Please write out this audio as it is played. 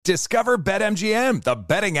Discover BetMGM, the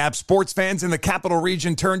betting app sports fans in the capital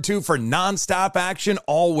region turn to for nonstop action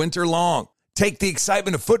all winter long. Take the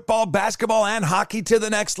excitement of football, basketball, and hockey to the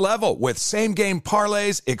next level with same-game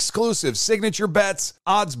parlays, exclusive signature bets,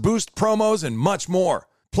 odds boost promos, and much more.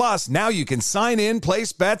 Plus, now you can sign in,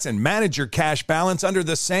 place bets, and manage your cash balance under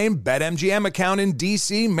the same BetMGM account in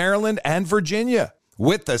D.C., Maryland, and Virginia.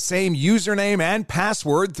 With the same username and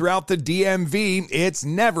password throughout the DMV, it's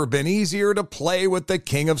never been easier to play with the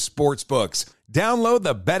king of sportsbooks. Download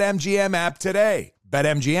the BetMGM app today.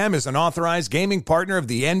 BetMGM is an authorized gaming partner of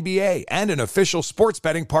the NBA and an official sports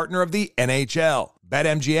betting partner of the NHL.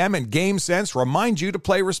 BetMGM and GameSense remind you to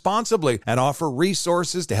play responsibly and offer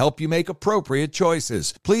resources to help you make appropriate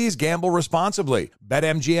choices. Please gamble responsibly.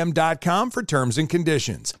 BetMGM.com for terms and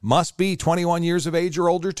conditions. Must be 21 years of age or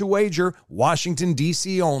older to wager. Washington,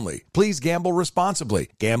 D.C. only. Please gamble responsibly.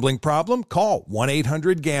 Gambling problem? Call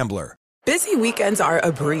 1-800-GAMBLER. Busy weekends are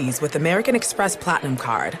a breeze with American Express Platinum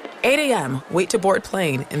Card. 8 a.m., wait to board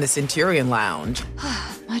plane in the Centurion Lounge.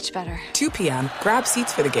 Much better. 2 p.m., grab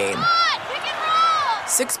seats for the game.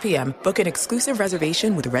 6 p.m., book an exclusive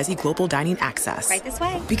reservation with Resi Global Dining Access. Right this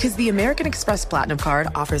way. Because the American Express Platinum Card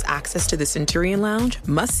offers access to the Centurion Lounge,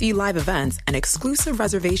 must-see live events, and exclusive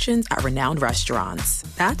reservations at renowned restaurants.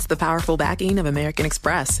 That's the powerful backing of American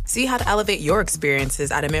Express. See how to elevate your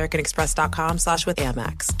experiences at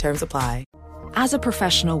americanexpress.com/withAmex. Terms apply. As a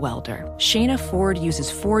professional welder, Shayna Ford uses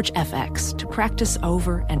Forge FX to practice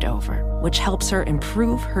over and over, which helps her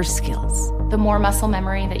improve her skills. The more muscle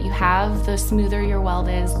memory that you have, the smoother your weld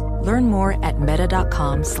is. Learn more at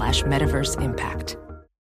meta.com/metaverse impact.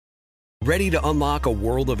 Ready to unlock a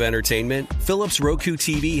world of entertainment? Philips Roku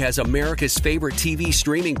TV has America's favorite TV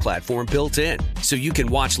streaming platform built in, so you can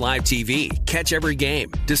watch live TV, catch every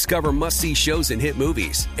game, discover must-see shows and hit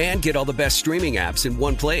movies, and get all the best streaming apps in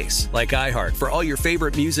one place, like iHeart for all your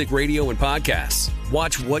favorite music, radio, and podcasts.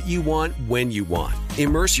 Watch what you want, when you want.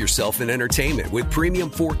 Immerse yourself in entertainment with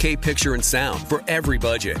premium 4K picture and sound for every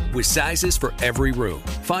budget, with sizes for every room.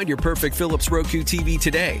 Find your perfect Philips Roku TV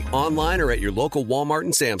today, online or at your local Walmart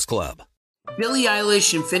and Sam's Club. Billie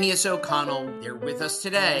Eilish and Phineas O'Connell, they're with us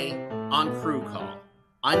today on Crew Call.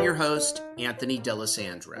 I'm your host, Anthony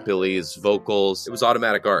D'Alessandro. Billie's vocals, it was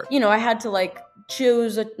automatic art. You know, I had to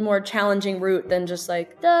choose a more challenging route than just da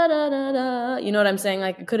da da da. You know what I'm saying?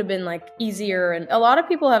 It could have been easier. And a lot of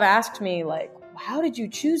people have asked me how did you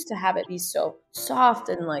choose to have it be so soft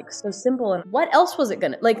and so simple? And what else was it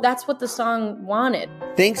gonna that's what the song wanted.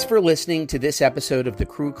 Thanks for listening to this episode of the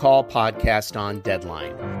Crew Call podcast on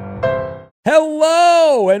Deadline.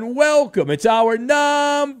 Hello and welcome. It's hour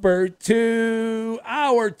two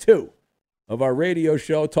of our radio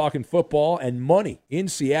show talking football and money in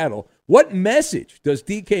Seattle. What message does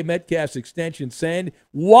DK Metcalf's extension send?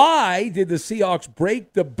 Why did the Seahawks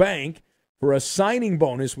break the bank for a signing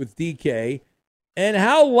bonus with DK? And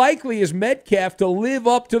how likely is Metcalf to live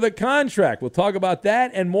up to the contract? We'll talk about that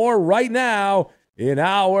and more right now in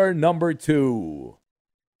hour number two.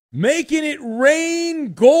 Making it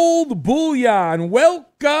rain gold bullion.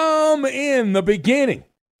 Welcome in the beginning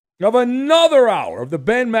of another hour of the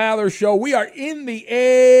Ben Maller Show. We are in the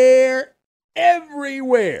air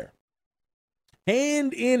everywhere,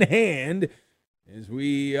 hand in hand, as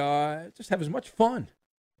we just have as much fun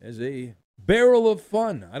as a barrel of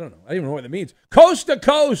fun. I don't know. I don't even know what that means. Coast to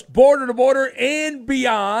coast, border to border, and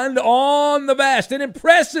beyond on the vast and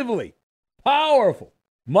impressively powerful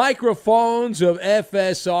microphones of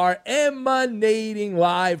FSR emanating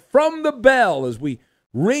live from the bell as we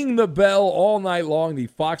ring the bell all night long, the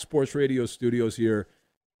Fox Sports Radio studios here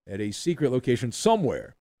at a secret location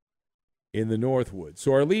somewhere in the Northwoods.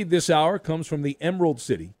 So our lead this hour comes from the Emerald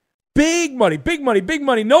City. Big money, big money, big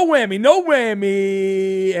money, no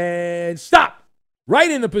whammy, and stop!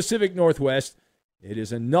 Right in the Pacific Northwest. It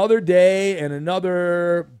is another day and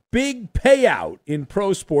another big payout in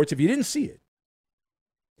pro sports. If you didn't see it,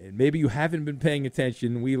 and maybe you haven't been paying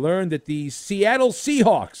attention, we learned that the Seattle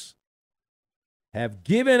Seahawks have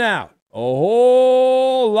given out a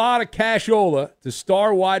whole lot of cashola to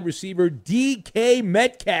star wide receiver DK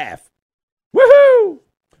Metcalf. Woohoo!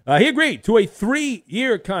 He agreed to a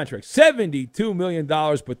 3-year contract, $72 million,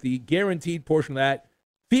 but the guaranteed portion of that,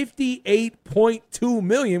 $58.2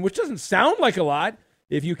 million, which doesn't sound like a lot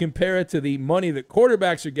if you compare it to the money that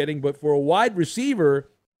quarterbacks are getting, but for a wide receiver,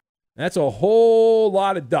 that's a whole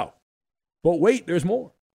lot of dough. But wait, there's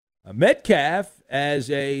more. Metcalf, as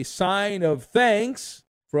a sign of thanks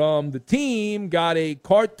from the team, got a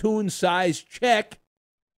cartoon-sized check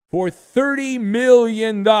for $30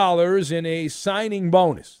 million in a signing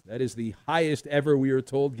bonus. That is the highest ever, we are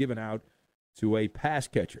told, given out to a pass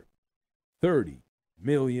catcher. $30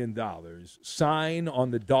 million. Sign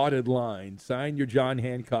on the dotted line. Sign your John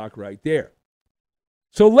Hancock right there.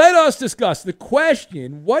 So let us discuss the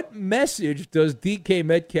question, what message does DK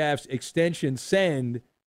Metcalf's extension send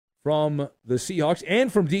from the Seahawks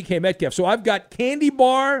and from DK Metcalf? So I've got Candy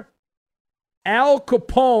Bar, Al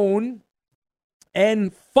Capone,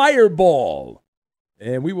 and Fireball.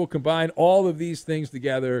 And we will combine all of these things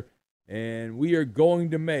together, and we are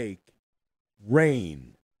going to make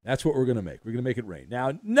rain. That's what we're going to make. We're going to make it rain.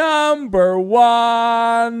 Now, number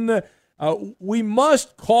one, we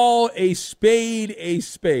must call a spade a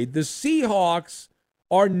spade. The Seahawks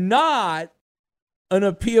are not an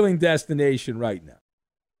appealing destination right now.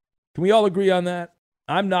 Can we all agree on that?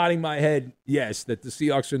 I'm nodding my head, yes, that the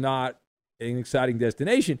Seahawks are not an exciting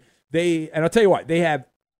destination. And I'll tell you what, they have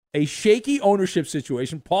a shaky ownership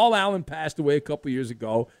situation. Paul Allen passed away a couple years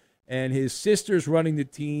ago, and his sister's running the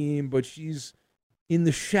team, but she's in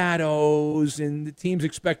the shadows, and the team's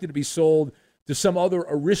expected to be sold to some other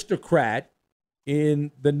aristocrat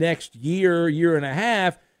in the next year and a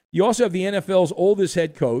half. You also have the NFL's oldest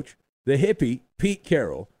head coach, the hippie, Pete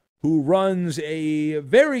Carroll, who runs a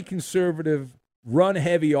very conservative,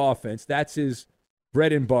 run-heavy offense. That's his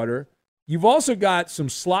bread and butter. You've also got some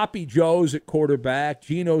sloppy Joes at quarterback,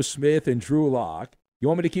 Geno Smith and Drew Lock. You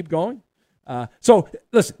want me to keep going? So,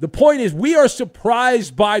 listen, the point is we are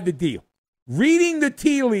surprised by the deal. Reading the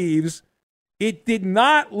tea leaves, it did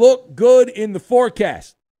not look good in the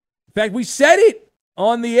forecast. In fact, we said it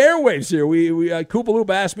on the airwaves here. Koopaloop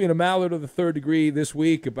asked me in a Mallard of the Third Degree this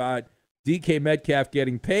week about DK Metcalf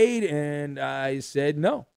getting paid, and I said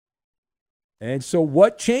no. And so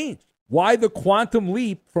what changed? Why the quantum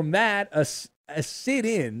leap from that, a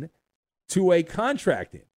sit-in, to a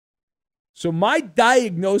contract in? So my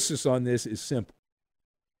diagnosis on this is simple.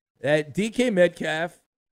 That DK Metcalf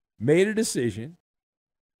made a decision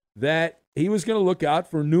that he was going to look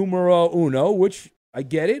out for numero uno, which I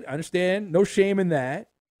get it, I understand, no shame in that.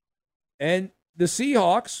 And the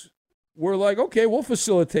Seahawks were like, okay, we'll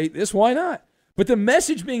facilitate this, why not? But the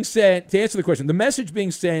message being sent, to answer the question, the message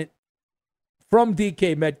being sent from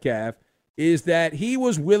DK Metcalf is that he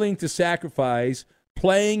was willing to sacrifice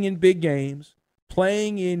playing in big games,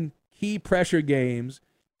 playing in key pressure games,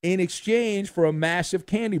 in exchange for a massive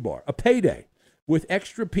candy bar, a payday, with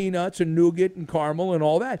extra peanuts and nougat and caramel and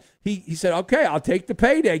all that. He said, okay, I'll take the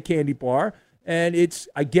payday candy bar. And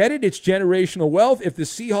I get it, it's generational wealth. If the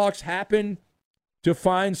Seahawks happen to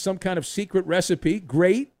find some kind of secret recipe,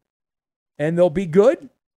 great, and they'll be good.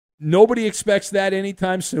 Nobody expects that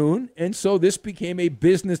anytime soon, and so this became a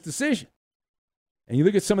business decision. And you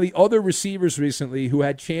look at some of the other receivers recently who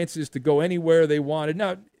had chances to go anywhere they wanted.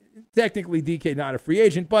 Now, technically, DK not a free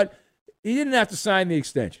agent, but he didn't have to sign the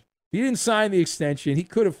extension. He didn't sign the extension. He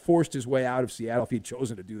could have forced his way out of Seattle if he'd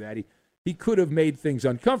chosen to do that. He could have made things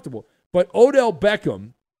uncomfortable. But Odell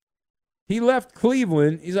Beckham, he left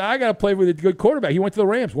Cleveland. He said, I got to play with a good quarterback. He went to the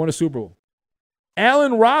Rams, won a Super Bowl.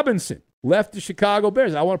 Allen Robinson left the Chicago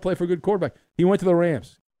Bears. I want to play for a good quarterback. He went to the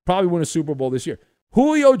Rams. Probably win a Super Bowl this year.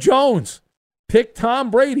 Julio Jones picked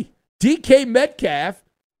Tom Brady. DK Metcalf,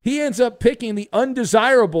 he ends up picking the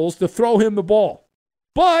undesirables to throw him the ball.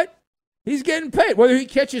 But he's getting paid. Whether he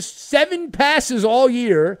catches 7 passes all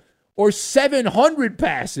year or 700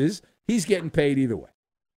 passes, he's getting paid either way.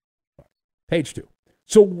 Page 2.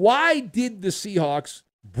 So why did the Seahawks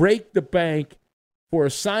break the bank for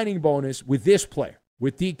a signing bonus with this player,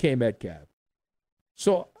 with DK Metcalf?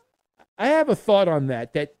 So I have a thought on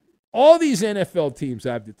that all these NFL teams,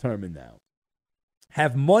 I've determined now,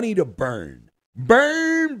 have money to burn.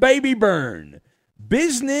 Burn, baby, burn.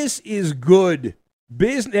 Business is good.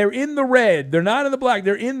 They're in the red. They're not in the black.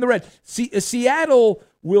 They're in the red. Seattle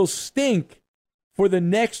will stink for the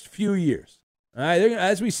next few years. All right,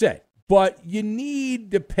 as we said. But you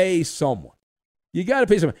need to pay someone. You got to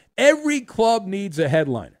pay someone. Every club needs a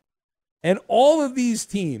headliner. And all of these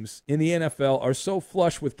teams in the NFL are so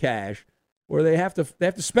flush with cash where they have to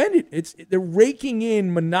spend it. They're raking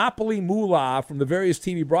in monopoly moolah from the various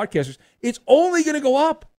TV broadcasters. It's only going to go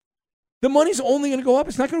up. The money's only going to go up.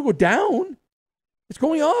 It's not going to go down. It's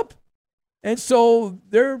going up. And so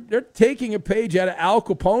they're taking a page out of Al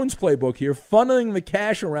Capone's playbook here, funneling the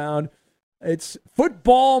cash around. It's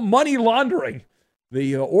football money laundering.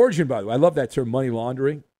 The origin, by the way, I love that term, money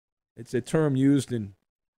laundering. It's a term used in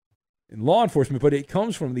law enforcement, but it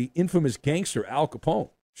comes from the infamous gangster Al Capone,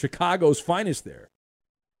 Chicago's finest there.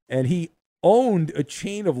 And he owned a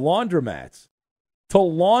chain of laundromats to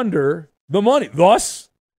launder the money, thus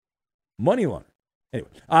money laundering. Anyway,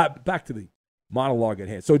 back to the monologue at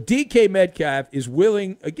hand. So DK Metcalf is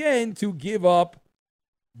willing, again, to give up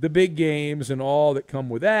the big games and all that come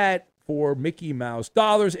with that for Mickey Mouse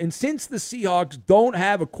dollars. And since the Seahawks don't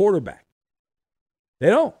have a quarterback, they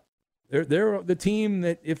don't. They're the team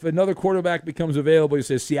that if another quarterback becomes available, he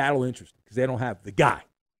says Seattle interested because they don't have the guy.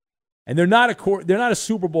 And they're not a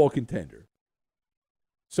Super Bowl contender.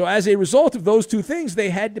 So as a result of those two things, they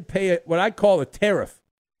had to pay what I call a tariff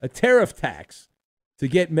tax to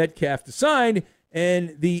get Metcalf to sign,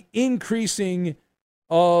 and the increasing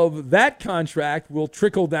of that contract will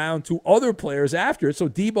trickle down to other players after it. So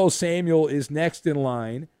Deebo Samuel is next in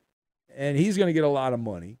line, and he's going to get a lot of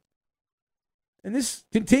money. And this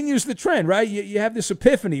continues the trend, right? You have this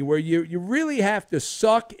epiphany where you really have to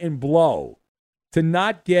suck and blow to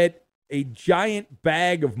not get a giant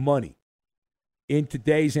bag of money in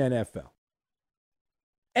today's NFL.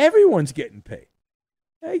 Everyone's getting paid.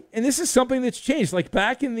 Hey, and this is something that's changed. Like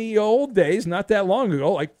back in the old days, not that long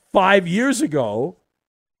ago, like 5 years ago,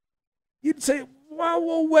 you'd say,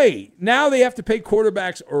 well, wait. Now they have to pay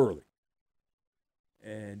quarterbacks early.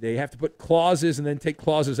 And they have to put clauses and then take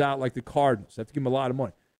clauses out like the Cardinals. They have to give them a lot of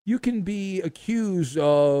money. You can be accused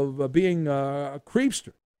of being a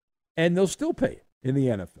creepster, and they'll still pay it in the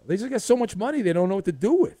NFL. They just got so much money they don't know what to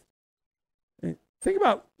do with. And think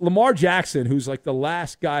about Lamar Jackson, who's like the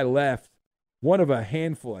last guy left, one of a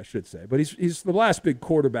handful, I should say. But he's the last big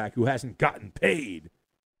quarterback who hasn't gotten paid.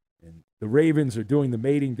 And the Ravens are doing the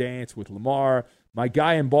mating dance with Lamar. My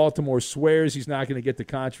guy in Baltimore swears he's not going to get the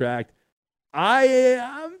contract.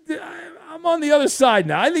 I'm on the other side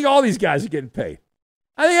now. I think all these guys are getting paid.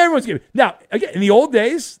 I think everyone's getting paid. Now, again, in the old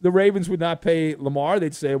days, the Ravens would not pay Lamar.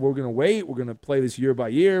 They'd say, we're going to wait. We're going to play this year by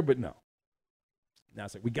year. But no. Now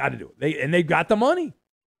it's like, we got to do it. And they've got the money.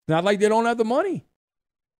 It's not like they don't have the money.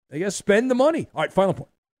 They got to spend the money. All right, final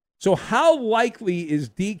point. So how likely is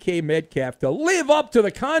DK Metcalf to live up to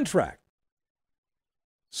the contract?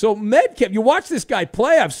 So Metcalf, you watch this guy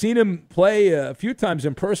play. I've seen him play a few times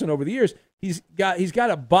in person over the years. He's got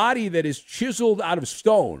a body that is chiseled out of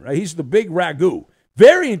stone, right? He's the big ragu.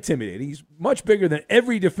 Very intimidating. He's much bigger than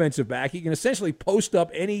every defensive back. He can essentially post up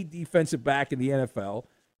any defensive back in the NFL.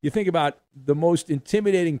 You think about the most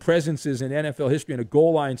intimidating presences in NFL history in a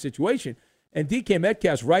goal line situation, and DK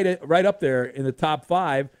Metcalf's right up there in the top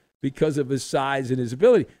 5 because of his size and his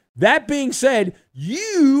ability. That being said,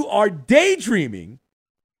 you are daydreaming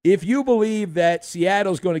if you believe that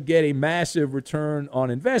Seattle's going to get a massive return on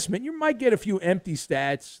investment. You might get a few empty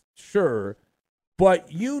stats, sure,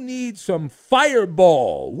 but you need some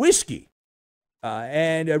Fireball whiskey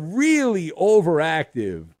and a really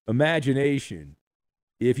overactive imagination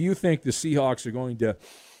if you think the Seahawks are going to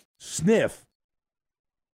sniff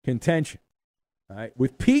contention. All right?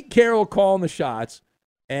 With Pete Carroll calling the shots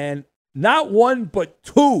and not one but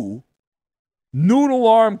 2 noodle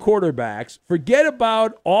arm quarterbacks, forget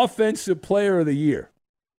about offensive player of the year.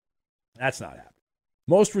 That's not happening.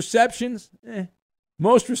 Most receptions?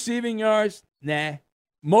 Most receiving yards? Nah.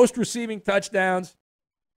 Most receiving touchdowns?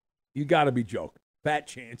 You got to be joking. Fat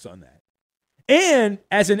chance on that. And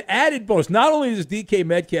as an added bonus, not only does DK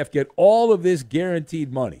Metcalf get all of this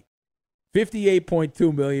guaranteed money,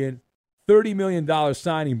 $58.2 million, $30 million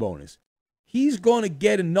signing bonus, he's going to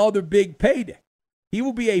get another big payday. He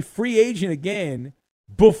will be a free agent again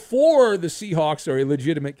before the Seahawks are a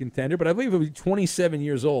legitimate contender, but I believe he'll be 27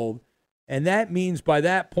 years old. And that means by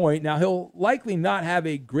that point, now he'll likely not have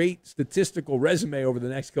a great statistical resume over the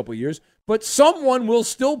next couple of years, but someone will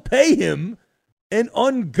still pay him an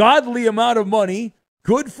ungodly amount of money.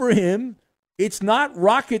 Good for him. It's not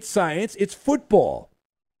rocket science. It's football.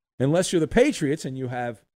 Unless you're the Patriots and you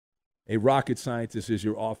have a rocket scientist as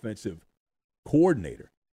your offensive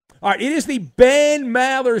coordinator. All right, it is the Ben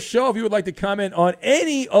Maller Show. If you would like to comment on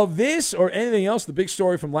any of this or anything else, the big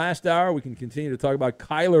story from last hour, we can continue to talk about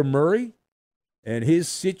Kyler Murray and his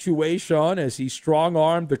situation as he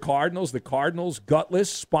strong-armed the Cardinals. The Cardinals,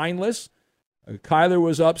 gutless, spineless. Kyler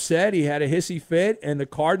was upset. He had a hissy fit, and the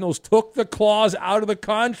Cardinals took the clause out of the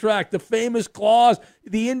contract, the famous clause,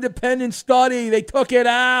 the independent study. They took it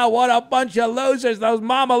out. What a bunch of losers, those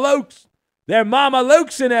Mama Lukes. They're Mama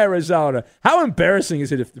Lukes in Arizona. How embarrassing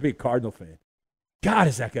is it to be a Cardinal fan? God,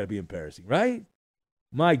 is that going to be embarrassing, right?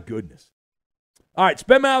 My goodness. All right, it's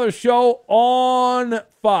Ben Maller's Show on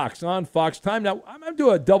Fox. On Fox Time. Now, I'm going to do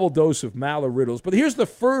a double dose of Maller riddles, but here's the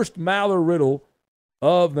first Maller riddle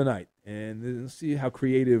of the night. And let's see how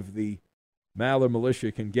creative the Maller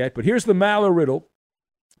militia can get. But here's the Maller riddle.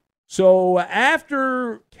 So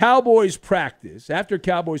after Cowboys practice,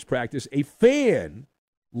 a fan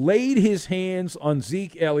laid his hands on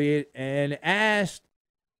Zeke Elliott and asked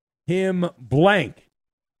him blank.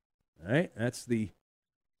 All right, that's the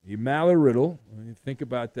Maller riddle. When you think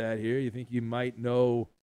about that here, you think you might know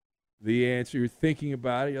the answer. You're thinking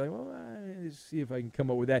about it. You're like, well, let's see if I can come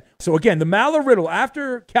up with that. So, again, the Maller riddle.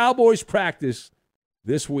 After Cowboys practice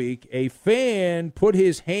this week, a fan put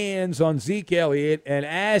his hands on Zeke Elliott and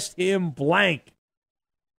asked him blank.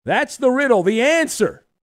 That's the riddle. The answer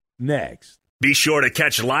next. Be sure to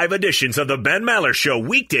catch live editions of The Ben Maller Show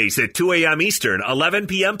weekdays at 2 a.m. Eastern, 11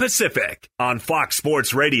 p.m. Pacific on Fox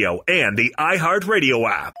Sports Radio and the iHeartRadio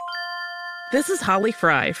app. This is Holly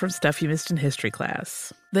Fry from Stuff You Missed in History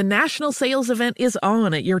class. The national sales event is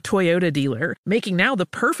on at your Toyota dealer, making now the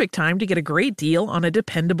perfect time to get a great deal on a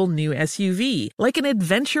dependable new SUV, like an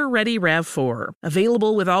adventure-ready RAV4.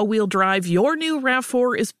 Available with all-wheel drive, your new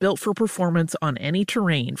RAV4 is built for performance on any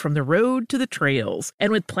terrain, from the road to the trails.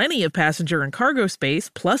 And with plenty of passenger and cargo space,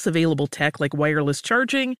 plus available tech like wireless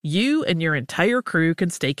charging, you and your entire crew can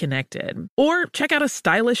stay connected. Or check out a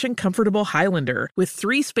stylish and comfortable Highlander with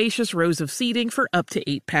 3 spacious rows of seating for up to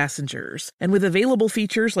 8 passengers. And with available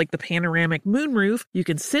features like the panoramic moonroof, you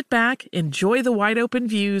can sit back, enjoy the wide open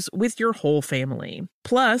views with your whole family.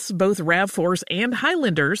 Plus, both RAV4s and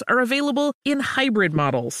Highlanders are available in hybrid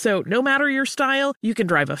models, so no matter your style, you can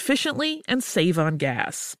drive efficiently and save on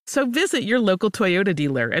gas. So visit your local Toyota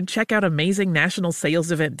dealer and check out amazing national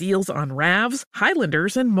sales event deals on RAVs,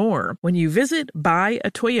 Highlanders, and more when you visit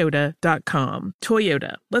buyatoyota.com.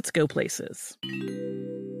 Toyota, let's go places.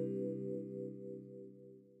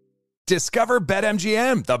 Discover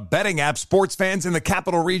BetMGM, the betting app sports fans in the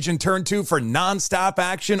capital region turn to for nonstop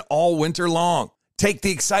action all winter long. Take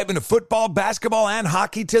the excitement of football, basketball, and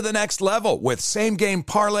hockey to the next level with same-game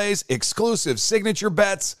parlays, exclusive signature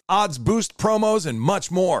bets, odds boost promos, and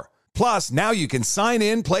much more. Plus, now you can sign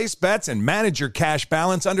in, place bets, and manage your cash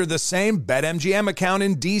balance under the same BetMGM account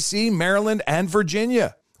in D.C., Maryland, and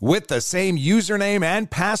Virginia. With the same username and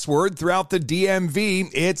password throughout the DMV,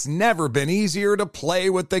 it's never been easier to play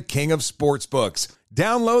with the king of sportsbooks.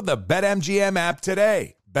 Download the BetMGM app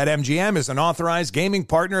today. BetMGM is an authorized gaming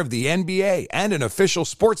partner of the NBA and an official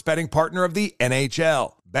sports betting partner of the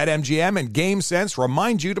NHL. BetMGM and GameSense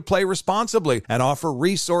remind you to play responsibly and offer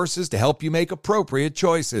resources to help you make appropriate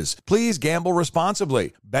choices. Please gamble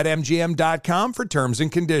responsibly. BetMGM.com for terms and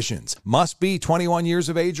conditions. Must be 21 years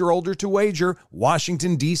of age or older to wager.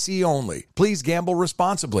 Washington, D.C. only. Please gamble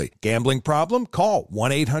responsibly. Gambling problem? Call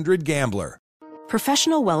 1-800-GAMBLER.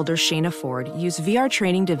 Professional welder Shayna Ford used VR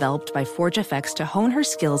training developed by ForgeFX to hone her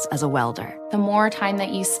skills as a welder. The more time that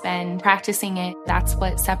you spend practicing it, that's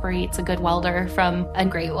what separates a good welder from a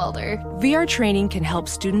great welder. VR training can help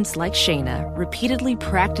students like Shayna repeatedly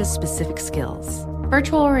practice specific skills.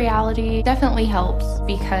 Virtual reality definitely helps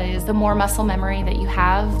because the more muscle memory that you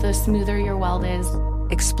have, the smoother your weld is.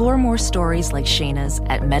 Explore more stories like Shayna's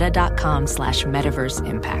at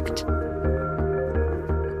meta.com/metaverseimpact.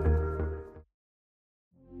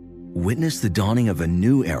 Witness the dawning of a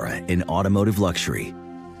new era in automotive luxury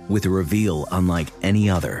with a reveal unlike any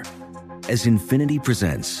other as Infiniti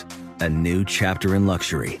presents a new chapter in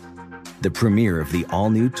luxury, the premiere of the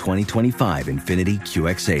all-new 2025 Infiniti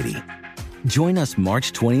QX80. Join us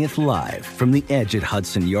March 20th live from the Edge at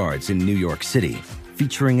Hudson Yards in New York City,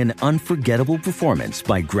 featuring an unforgettable performance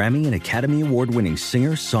by Grammy and Academy Award-winning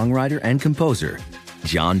singer, songwriter, and composer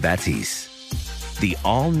Jon Batiste. The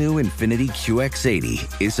all-new Infiniti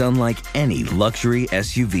QX80 is unlike any luxury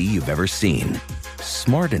SUV you've ever seen.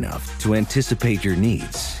 Smart enough to anticipate your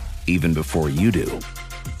needs, even before you do.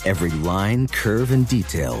 Every line, curve, and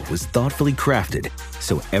detail was thoughtfully crafted,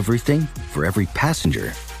 so everything for every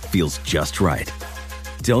passenger feels just right.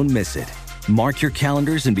 Don't miss it. Mark your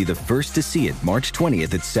calendars and be the first to see it March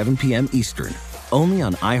 20th at 7 p.m. Eastern, only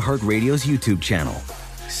on iHeartRadio's YouTube channel.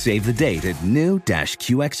 Save the date at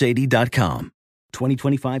new-QX80.com.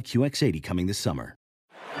 2025 QX80 coming this summer.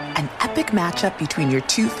 An epic matchup between your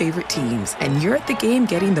two favorite teams, and you're at the game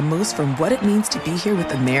getting the most from what it means to be here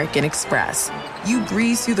with American Express. You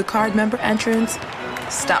breeze through the card member entrance,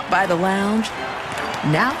 stop by the lounge.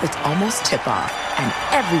 Now it's almost tip-off, and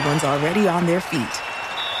everyone's already on their feet.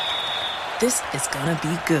 This is gonna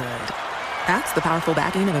be good. That's the powerful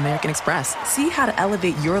backing of American Express. See how to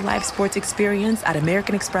elevate your live sports experience at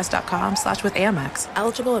americanexpress.com/withAmex.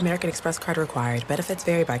 Eligible American Express card required. Benefits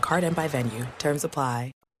vary by card and by venue. Terms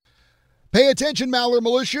apply. Pay attention, Maller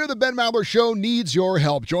Militia. The Ben Maller Show needs your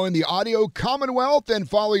help. Join the audio commonwealth and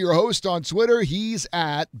follow your host on Twitter. He's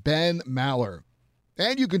at Ben Maller.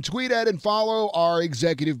 And you can tweet at and follow our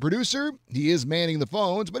executive producer. He is manning the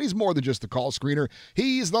phones, but he's more than just the call screener.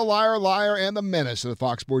 He's the liar, and the menace of the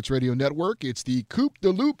Fox Sports Radio Network. It's the Coop de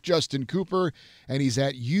Loop, Justin Cooper, and he's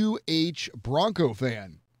at UH Bronco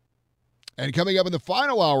Fan. And coming up in the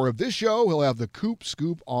final hour of this show, he'll have the Coop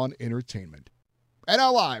Scoop on entertainment. And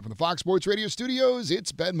now live from the Fox Sports Radio studios,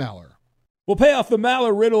 it's Ben Maller. We'll pay off the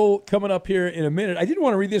Maller riddle coming up here in a minute. I didn't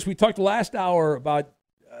want to read this. We talked last hour about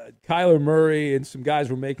Kyler Murray, and some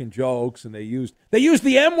guys were making jokes, and they used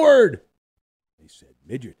the M word. They said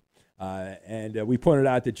midget. And we pointed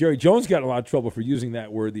out that Jerry Jones got in a lot of trouble for using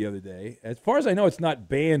that word the other day. As far as I know, it's not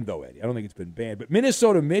banned, though, Eddie. I don't think it's been banned. But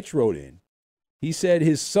Minnesota Mitch wrote in. He said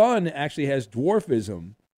his son actually has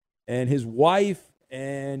dwarfism, and his wife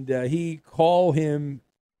and he call him,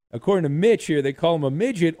 according to Mitch here, they call him a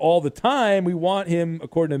midget all the time. We want him,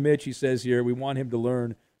 according to Mitch, he says here, we want him to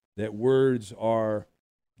learn that words are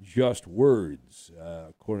just words,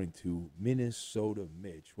 according to Minnesota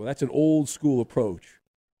Mitch. Well, that's an old school approach,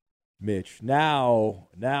 Mitch. Now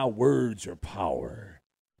words are power,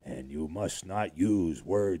 and you must not use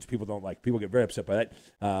words. People get very upset by that.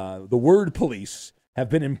 The word police have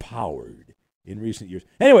been empowered in recent years.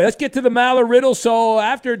 Anyway, let's get to the Maller riddle. So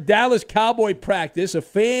after Dallas Cowboy practice, a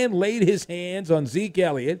fan laid his hands on Zeke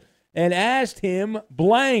Elliott and asked him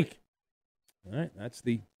blank. All right, that's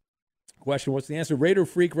the question. What's the answer? Raider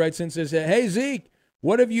Freak writes in and says, hey, Zeke,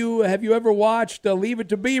 have you ever watched Leave It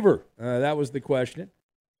to Beaver? That was the question.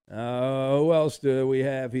 Who else do we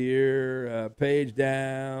have here? Page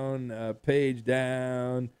down.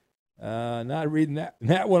 Not reading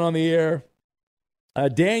that one on the air.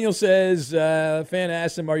 Daniel says, fan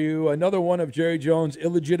asked him, are you another one of Jerry Jones'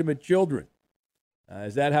 illegitimate children?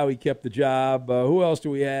 Is that how he kept the job? Who else do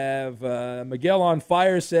we have? Miguel on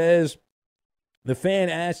Fire says, the fan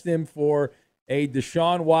asked him for a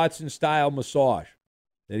Deshaun Watson-style massage,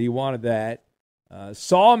 that he wanted that.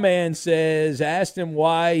 Sawman says, asked him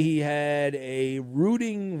why he had a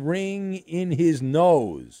rooting ring in his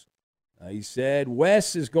nose. He said,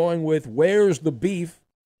 Wes is going with where's the beef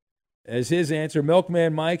as his answer.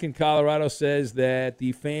 Milkman Mike in Colorado says that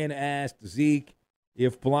the fan asked Zeke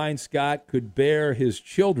if Blind Scott could bear his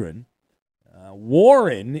children.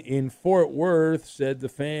 Warren in Fort Worth said the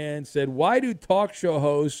fan said, why do talk show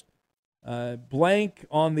hosts blank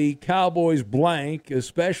on the Cowboys blank,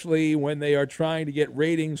 especially when they are trying to get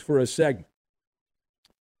ratings for a segment?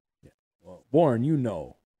 Yeah. Well, Warren, you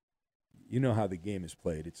know how the game is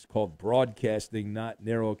played. It's called broadcasting, not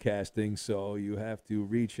narrowcasting, so you have to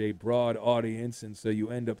reach a broad audience, and so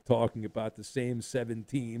you end up talking about the same 7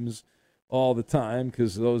 teams all the time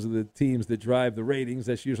because those are the teams that drive the ratings.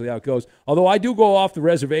 That's usually how it goes. Although I do go off the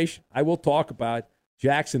reservation. I will talk about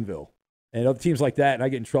Jacksonville and other teams like that, and I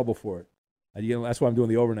get in trouble for it. That's why I'm doing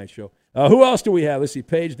the overnight show. Who else do we have? Let's see.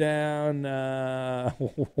 Page down.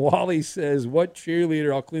 Wally says, what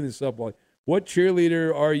cheerleader? I'll clean this up, Wally. What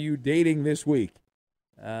cheerleader are you dating this week?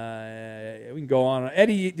 We can go on.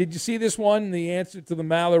 Eddie, did you see this one, the answer to the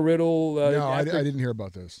Maller riddle? No, I didn't hear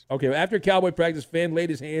about this. Okay, after Cowboy practice, fan laid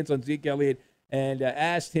his hands on Zeke Elliott and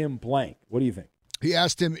asked him blank. What do you think? He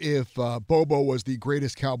asked him if Bobo was the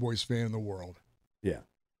greatest Cowboys fan in the world. Yeah.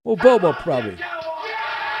 Well, Bobo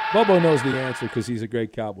knows the answer because he's a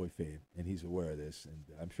great Cowboy fan, and he's aware of this, and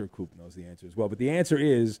I'm sure Coop knows the answer as well. But the answer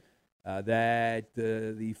is that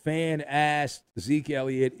the fan asked Zeke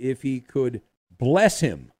Elliott if he could bless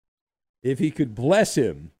him.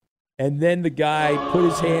 And then the guy put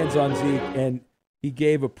his hands on Zeke, and he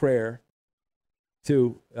gave a prayer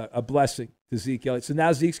to a blessing to Zeke Elliott. So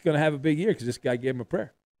now Zeke's going to have a big year because this guy gave him a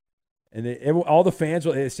prayer. And all the fans,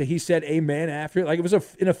 he said amen after it. Like it was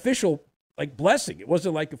an official blessing. It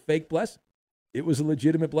wasn't like a fake blessing. It was a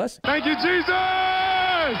legitimate blessing. Thank you,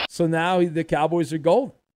 Jesus! So now the Cowboys are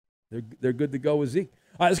golden. They're good to go with Zeke.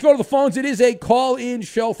 All right, let's go to the phones. It is a call-in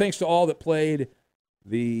show. Thanks to all that played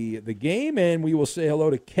the game, and we will say hello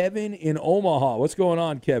to Kevin in Omaha. What's going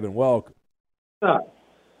on, Kevin? Welcome.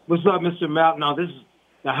 What's up, Mr. Mal? Now, this is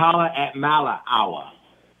the Holla at Mala Hour.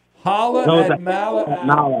 Holla at Mala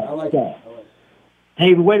Hour. I like that.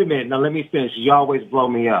 Hey, wait a minute. Now, let me finish. You always blow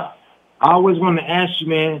me up. I always want to ask you,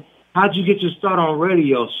 man, how'd you get your start on a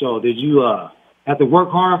radio show? Did you have to work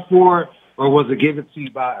hard for it, or was it given to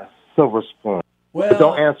you by a silver spoon? Well,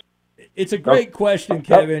 don't answer. It's a great question,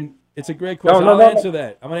 Kevin. It's a great question. I'll answer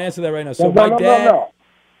that. I'm going to answer that right now. So my dad.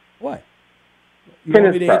 What? You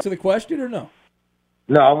want me to answer the question or no?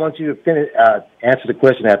 No, I want you to finish. Answer the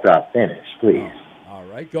question after I finish, please. Oh, all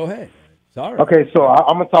right, go ahead. Sorry. Okay, so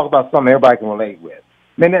I'm going to talk about something everybody can relate with.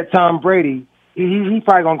 Man, that Tom Brady, he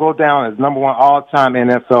probably going to go down as number 1 all-time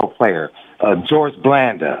NFL player. George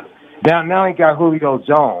Blanda. Now he got Julio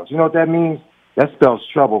Jones. You know what that means? That spells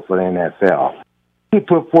trouble for the NFL. He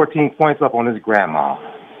put 14 points up on his grandma.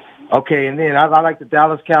 Okay, and then I like the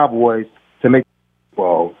Dallas Cowboys to make the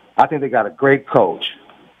Bowl. I think they got a great coach.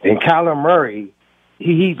 And Kyler Murray,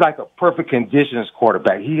 he's like a perfect conditions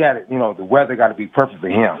quarterback. He got it, the weather got to be perfect for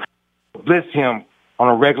him. Blitz him on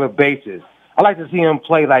a regular basis. I like to see him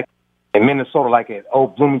play like in Minnesota, like at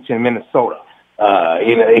Old Bloomington, Minnesota.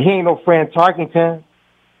 He ain't no Fran Tarkington.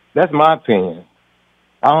 That's my opinion.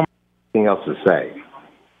 I don't have anything else to say.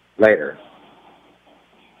 Later.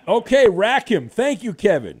 Okay, rack him. Thank you,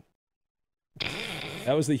 Kevin.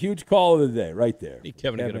 That was the huge call of the day right there. Need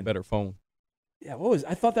Kevin to get a better phone. Yeah,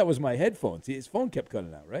 I thought that was my headphones. His phone kept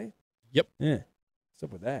cutting out, right? Yep. Yeah. What's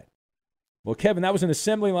up with that? Well, Kevin, that was an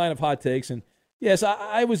assembly line of hot takes. And, yes,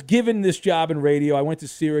 I was given this job in radio. I went to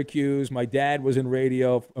Syracuse. My dad was in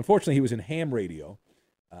radio. Unfortunately, he was in ham radio.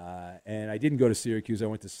 And I didn't go to Syracuse. I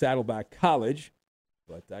went to Saddleback College.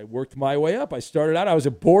 But I worked my way up. I started out, I was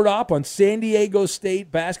a board op on San Diego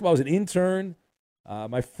State basketball. I was an intern.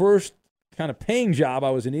 My first kind of paying job, I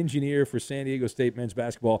was an engineer for San Diego State men's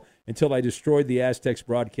basketball until I destroyed the Aztecs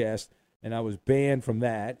broadcast, and I was banned from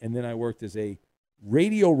that. And then I worked as a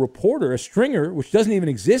radio reporter, a stringer, which doesn't even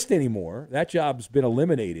exist anymore. That job's been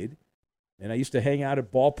eliminated. And I used to hang out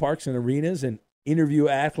at ballparks and arenas and interview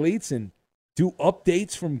athletes and do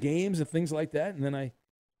updates from games and things like that. And then I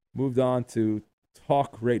moved on to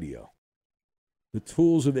talk radio. The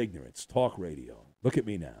tools of ignorance, talk radio. Look at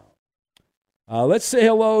me now. Let's say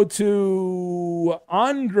hello to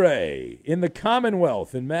Andre in the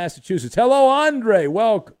Commonwealth in Massachusetts. Hello, Andre.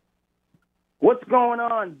 Welcome. What's going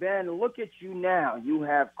on, Ben? Look at you now. You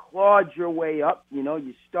have clawed your way up.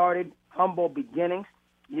 You started humble beginnings.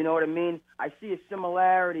 You know what I mean? I see a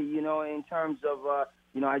similarity, in terms of,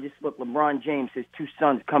 I just look LeBron James, his two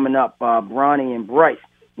sons coming up, Bronny and Bryce.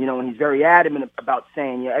 And he's very adamant about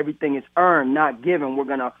saying, everything is earned, not given. We're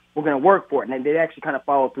gonna work for it, and they actually kind of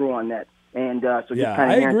follow through on that. And so just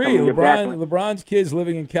kind of I agree. LeBron's kids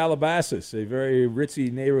living in Calabasas, a very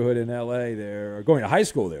ritzy neighborhood in L.A. They're going to high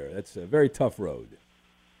school there. That's a very tough road.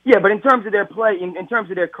 Yeah, but in terms of their play, in terms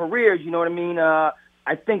of their careers, you know what I mean?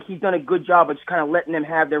 I think he's done a good job of just kind of letting them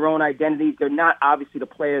have their own identity. They're not obviously the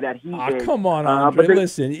player that he is. Come on, Andre.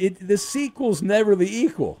 Listen, the sequel's never the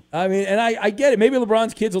equal. I mean, and I get it. Maybe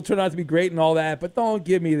LeBron's kids will turn out to be great and all that, but don't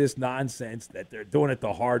give me this nonsense that they're doing it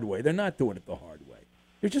the hard way. They're not doing it the hard way.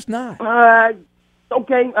 They're just not.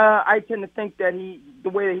 Okay. I tend to think that the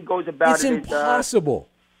way that he goes about it's impossible.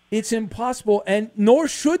 It's impossible, and nor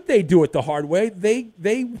should they do it the hard way.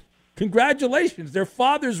 They congratulations. Their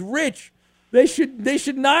father's rich. They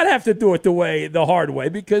should not have to do it the hard way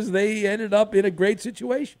because they ended up in a great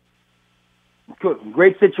situation. Good,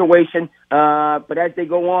 great situation. But as they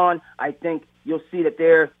go on, I think you'll see that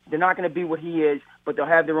they're not going to be what he is, but they'll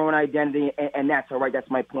have their own identity, and that's all right. That's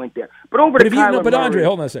my point there. But Andre,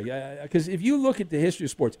 hold on a second, because if you look at the history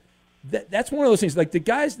of sports, that's one of those things. Like the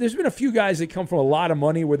guys, there's been a few guys that come from a lot of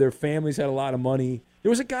money where their families had a lot of money. There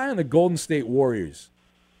was a guy on the Golden State Warriors.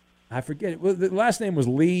 I forget it. Well, the last name was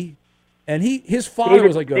Lee. And his father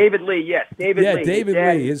was like David Lee, yes, David Lee. Yeah, David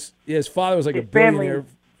Lee. His father was like a billionaire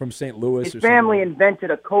from St. Louis. His family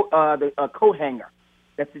invented a coat hanger.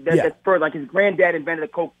 That's for like his granddad invented a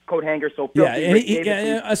coat hanger. So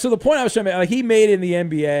so the point I was trying to make, like he made it in the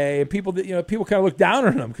NBA, and people kind of look down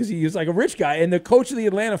on him because he was like a rich guy. And the coach of the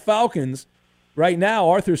Atlanta Falcons right now,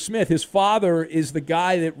 Arthur Smith, his father is the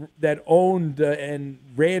guy that owned and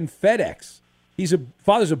ran FedEx.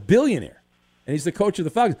 Father's a billionaire. And he's the coach of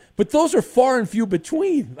the Falcons. But those are far and few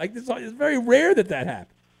between. Like it's very rare that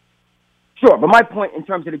happens. Sure, but my point in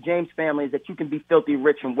terms of the James family is that you can be filthy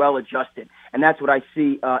rich and well-adjusted. And that's what I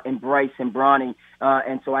see in Bryce and Bronny.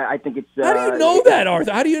 And so I think it's... How do you know that,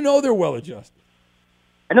 Arthur? How do you know they're well-adjusted?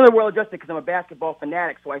 I know they're well-adjusted because I'm a basketball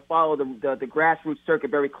fanatic, so I follow the grassroots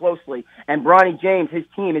circuit very closely. And Bronny James, his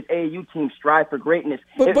team, his AAU team, strive for greatness.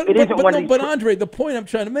 But Andre, the point I'm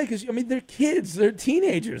trying to make is, they're kids. They're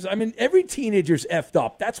teenagers. Every teenager's effed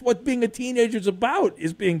up. That's what being a teenager's about,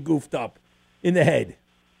 is being goofed up in the head.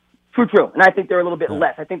 True. And I think they're a little bit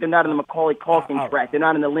less. I think they're not in the Macaulay Culkin track. They're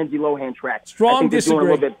not in the Lindsay Lohan track. Strong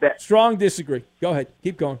disagree. Go ahead.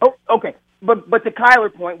 Keep going. Oh, okay. But to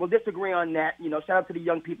Kyler point, we'll disagree on that. Shout out to the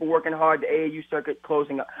young people working hard, the AAU circuit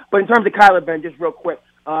closing up. But in terms of Kyler, Ben, just real quick,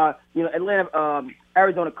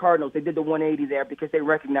 Arizona Cardinals, they did the 180 there because they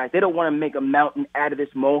recognized they don't want to make a mountain out of this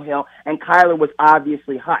molehill, and Kyler was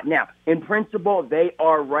obviously hot. Now, in principle, they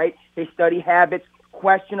are right. They study habits,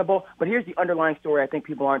 questionable. But here's the underlying story I think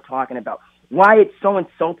people aren't talking about. Why it's so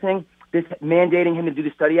insulting, this mandating him to do the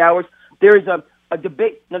study hours. There's a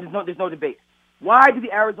debate. No, there's no debate. Why do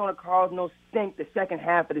the Arizona Cardinals stink the second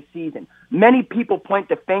half of the season? Many people point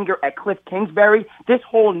the finger at Cliff Kingsbury. This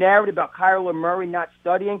whole narrative about Kyler Murray not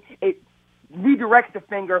studying, redirects the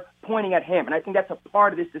finger pointing at him. And I think that's a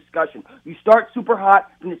part of this discussion. You start super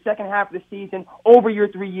hot in the second half of the season. Over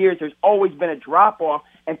your 3 years, there's always been a drop-off,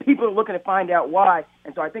 and people are looking to find out why.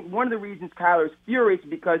 And so I think one of the reasons Kyler is furious is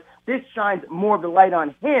because this shines more of the light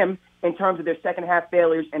on him in terms of their second-half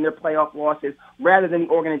failures and their playoff losses rather than the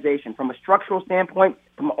organization. From a structural standpoint,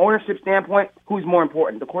 from an ownership standpoint, who's more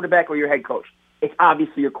important, the quarterback or your head coach? It's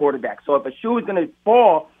obviously your quarterback. So if a shoe is going to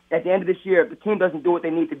fall at the end of this year, if the team doesn't do what they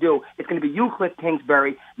need to do, it's going to be you, Cliff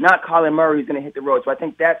Kingsbury, not Kyler Murray, who's going to hit the road. So I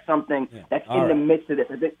think that's something that's in the midst of this.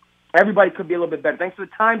 I think everybody could be a little bit better. Thanks for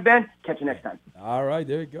the time, Ben. Catch you next time. All right,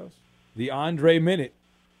 there it goes. The Andre Minute.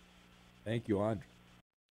 Thank you, Andre.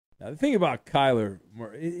 Now, the thing about Kyler,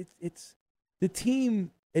 it's the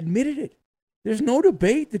team admitted it. There's no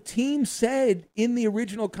debate. The team said in the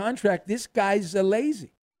original contract, this guy's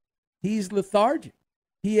lazy. He's lethargic.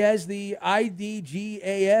 He has the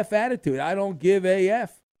IDGAF attitude. I don't give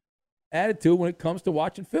AF attitude when it comes to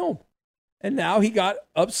watching film. And now he got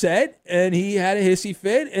upset, and he had a hissy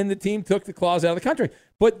fit, and the team took the clause out of the contract.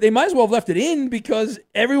 But they might as well have left it in because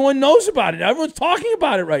everyone knows about it. Everyone's talking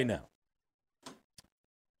about it right now.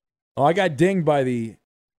 Oh, I got dinged by the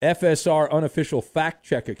FSR unofficial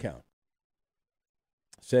fact-check account.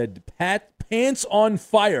 Said, pants on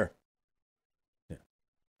fire.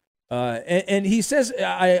 And he says,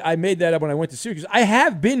 I made that up when I went to Syracuse. I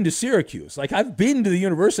have been to Syracuse. Like, I've been to the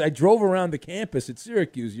university. I drove around the campus at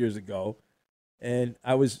Syracuse years ago, and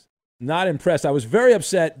I was not impressed. I was very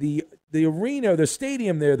upset. The arena, the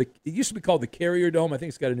stadium there, it used to be called the Carrier Dome. I think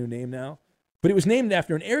it's got a new name now. But it was named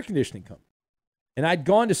after an air conditioning company. And I'd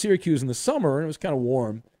gone to Syracuse in the summer, and it was kind of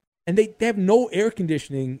warm. And they have no air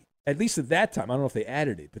conditioning, at least at that time. I don't know if they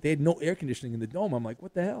added it, but they had no air conditioning in the dome. I'm like,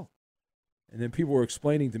 what the hell? And then people were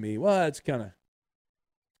explaining to me, well, it's kind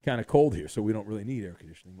of cold here, so we don't really need air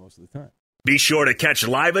conditioning most of the time. Be sure to catch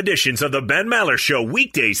live editions of the Ben Maller Show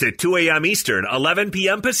weekdays at 2 a.m. Eastern, 11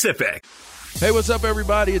 p.m. Pacific. Hey, what's up,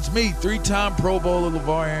 everybody? It's me, three-time Pro Bowler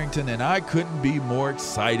LeVar Arrington, and I couldn't be more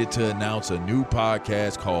excited to announce a new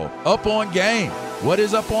podcast called Up On Game. What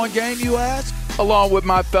is Up On Game, you ask? Along with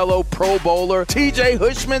my fellow Pro Bowler, TJ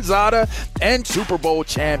Hushmanzada, and Super Bowl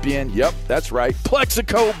champion, yep, that's right,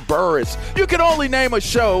 Plexico Burress. You can only name a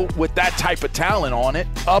show with that type of talent on it.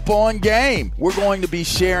 Up On Game. We're going to be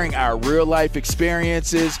sharing our real-life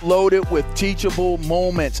experiences loaded with teachable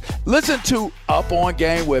moments. Listen to Up On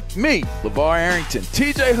Game with me, LeVar Arrington,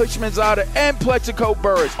 TJ Hushmanzada, and Plexico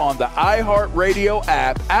Burress on the iHeartRadio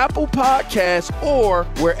app, Apple Podcasts, or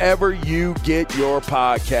wherever you get your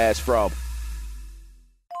podcasts from.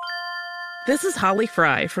 This is Holly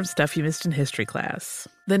Fry from Stuff You Missed in History Class.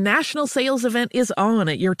 The national sales event is on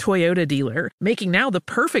at your Toyota dealer, making now the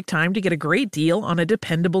perfect time to get a great deal on a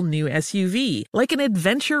dependable new SUV, like an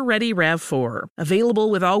adventure-ready RAV4.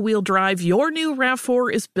 Available with all-wheel drive, your new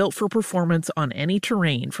RAV4 is built for performance on any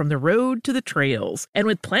terrain, from the road to the trails. And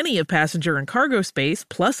with plenty of passenger and cargo space,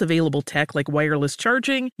 plus available tech like wireless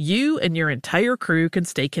charging, you and your entire crew can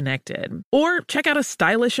stay connected. Or check out a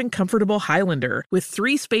stylish and comfortable Highlander with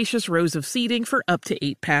 3 spacious rows of seating for up to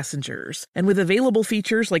 8 passengers. And with available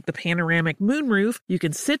features like the panoramic moonroof, you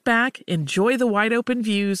can sit back, enjoy the wide open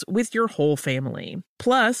views with your whole family.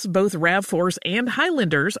 Plus, both RAV4s and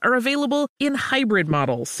Highlanders are available in hybrid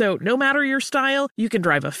models, so no matter your style, you can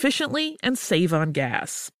drive efficiently and save on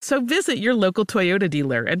gas. So visit your local Toyota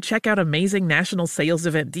dealer and check out amazing national sales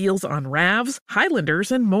event deals on RAVs,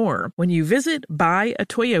 Highlanders, and more when you visit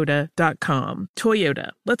buyatoyota.com.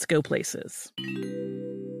 Toyota, let's go places.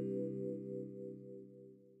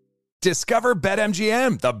 Discover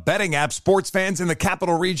BetMGM, the betting app sports fans in the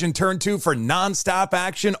capital region turn to for nonstop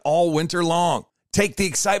action all winter long. Take the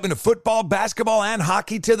excitement of football, basketball, and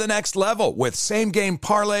hockey to the next level with same-game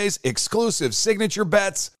parlays, exclusive signature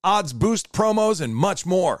bets, odds boost promos, and much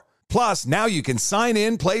more. Plus, now you can sign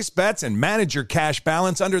in, place bets, and manage your cash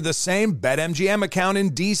balance under the same BetMGM account in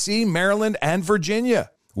D.C., Maryland, and Virginia.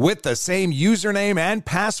 With the same username and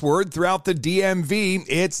password throughout the DMV,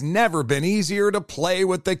 it's never been easier to play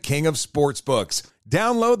with the king of sportsbooks.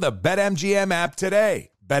 Download the BetMGM app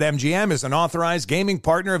today. BetMGM is an authorized gaming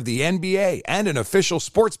partner of the NBA and an official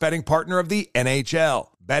sports betting partner of the NHL.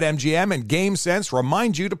 BetMGM and GameSense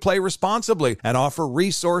remind you to play responsibly and offer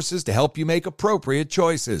resources to help you make appropriate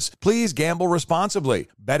choices. Please gamble responsibly.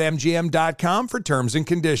 BetMGM.com for terms and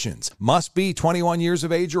conditions. Must be 21 years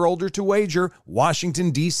of age or older to wager.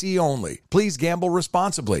 Washington, D.C. only. Please gamble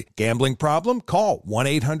responsibly. Gambling problem? Call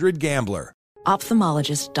 1-800-GAMBLER.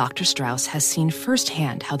 Ophthalmologist Dr. Strauss has seen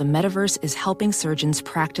firsthand how the metaverse is helping surgeons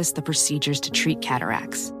practice the procedures to treat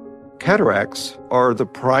cataracts. Cataracts are the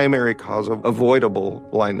primary cause of avoidable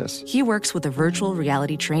blindness. He works with a virtual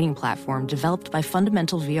reality training platform developed by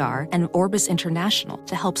Fundamental VR and Orbis International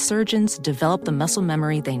to help surgeons develop the muscle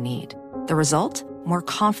memory they need. The result? More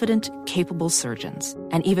confident, capable surgeons.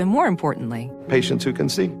 And even more importantly, Patients who can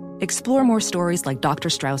see. explore more stories like Dr.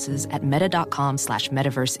 Strauss's at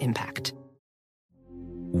meta.com/metaverse impact.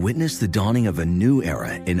 Witness the dawning of a new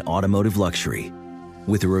era in automotive luxury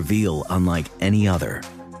with a reveal unlike any other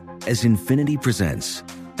as Infiniti presents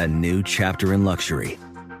a new chapter in luxury,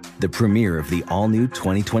 the premiere of the all-new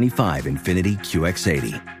 2025 Infiniti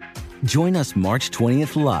QX80. Join us March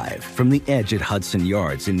 20th live from the Edge at Hudson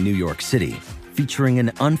Yards in New York City, featuring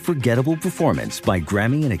an unforgettable performance by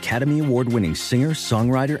Grammy and Academy Award-winning singer,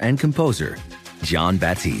 songwriter, and composer, Jon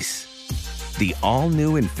Batiste. The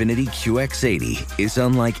all-new Infiniti QX80 is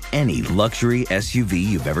unlike any luxury SUV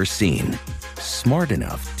you've ever seen. Smart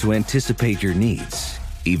enough to anticipate your needs,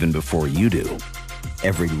 even before you do.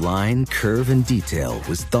 Every line, curve, and detail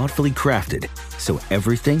was thoughtfully crafted, so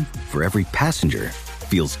everything for every passenger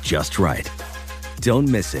feels just right. Don't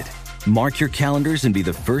miss it. Mark your calendars and be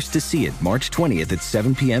the first to see it March 20th at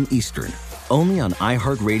 7 p.m. Eastern, only on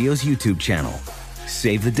iHeartRadio's YouTube channel.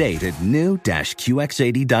 Save the date at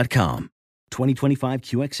new-QX80.com. 2025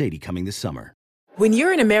 QX80 coming this summer. When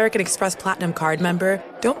you're an American Express Platinum card member,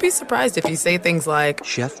 don't be surprised if you say things like,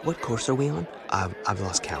 Chef, what course are we on? I've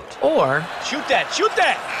lost count. or, Shoot that! Shoot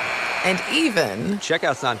that! and even,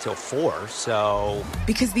 Checkout's not until 4, so...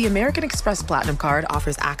 because the American Express Platinum Card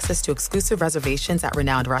offers access to exclusive reservations at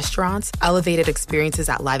renowned restaurants, elevated experiences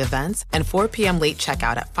at live events, and 4 p.m. late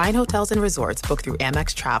checkout at fine hotels and resorts booked through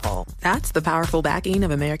Amex Travel. That's the powerful backing of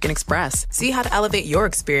American Express. See how to elevate your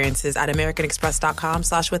experiences at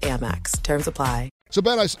americanexpress.com/withAmex. Terms apply. So,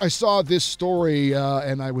 Ben, I saw this story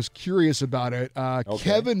and I was curious about it.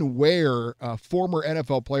 Kevin Ware, a former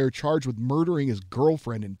NFL player charged with murdering his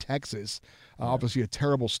girlfriend in Texas. Obviously a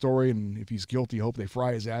terrible story, and if he's guilty, hope they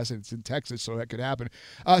fry his ass. It's in Texas, so that could happen.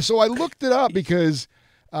 So I looked it up because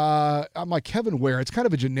I'm like, Kevin Ware, it's kind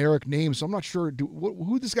of a generic name, so I'm not sure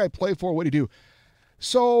who this guy play for, what did he do?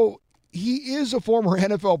 So he is a former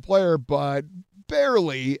NFL player, but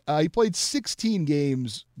barely. He played 16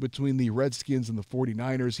 games between the Redskins and the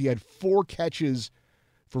 49ers. He had 4 catches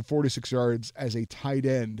for 46 yards as a tight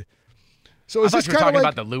end. So I thought you were talking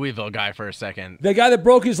about the Louisville guy for a second. The guy that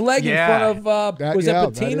broke his leg in front of, was it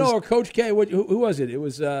that Patino or Coach K? Who was it? It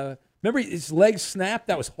was, remember his leg snapped?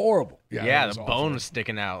 That was horrible. Yeah, the bone was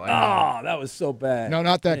sticking out. That was so bad. No,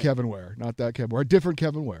 not that Kevin Ware. Not that Kevin Ware. A different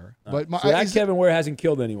Kevin Ware. But Kevin Ware hasn't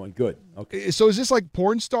killed anyone. Good. Okay. So is this like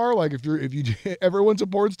porn star? Like if you everyone's a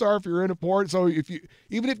porn star if you're in a porn. So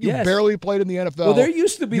even if you barely played in the NFL. Well, there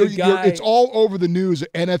used to be a guy. It's all over the news.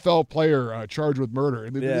 NFL player charged with murder.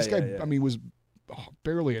 And this guy, I mean, was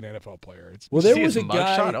barely an NFL player. There was a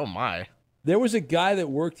guy. Shot? Oh my! There was a guy that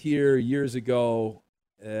worked here years ago,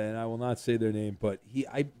 and I will not say their name, but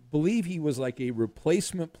I believe he was like a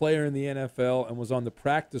replacement player in the NFL and was on the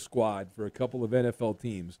practice squad for a couple of NFL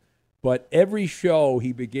teams. But every show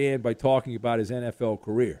he began by talking about his NFL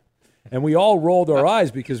career. And we all rolled our eyes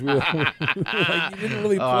because we were like, you didn't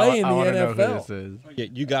really play in the NFL. Know who this is. Yeah,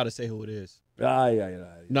 you got to say who it is.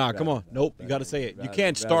 Nah, come on. Nope, you got to say it. You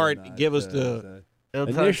can't start and give us the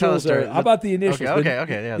initials. How about the initials? Okay.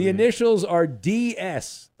 Yeah, the initials are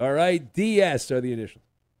DS. All right, DS are the initials.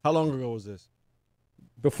 How long ago was this?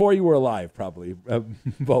 Before you were alive, probably,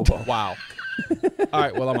 Bobo. Wow. All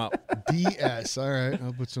right, well, I'm out. DS. All right,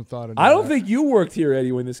 I'll put some thought into I don't think you worked here,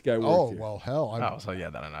 Eddie, when this guy worked here. Oh, well, hell. So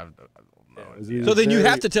yeah, then I So then you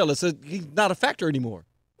have to tell us he's not a factor anymore.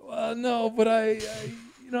 No, but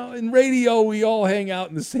in radio, we all hang out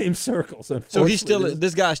in the same circles. So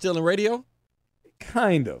this guy's still in radio?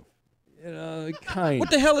 Kind of. Kind of.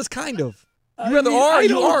 What the hell is kind of? You either are or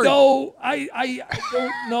you aren't. I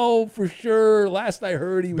don't know for sure. Last I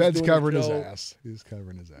heard, he was Ben's covering his ass. He's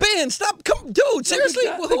covering his ass. Ben, stop. Dude, seriously?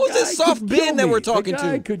 Who is this soft Ben that we're talking to?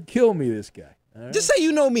 The guy could kill me, this guy. Right? Just say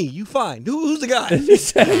you know me. You fine. Who's the guy?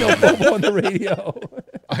 Just say I know Bobo on the radio.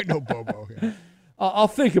 I know Bobo. Yeah. I'll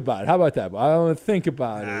think about it. How about that? I'm going to think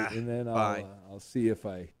about it, and then I'll see if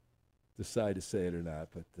I decide to say it or not.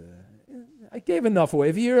 But I gave enough away.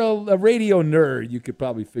 If you're a radio nerd, you could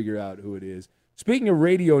probably figure out who it is. Speaking of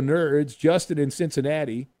radio nerds, Justin in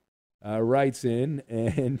Cincinnati writes in,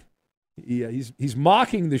 and he's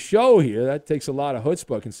mocking the show here. That takes a lot of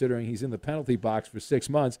chutzpah considering he's in the penalty box for 6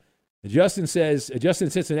 months. And Justin says, Justin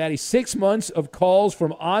in Cincinnati, 6 months of calls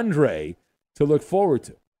from Andre to look forward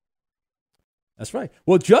to. That's right.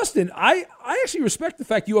 Well, Justin, I actually respect the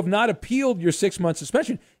fact you have not appealed your 6 month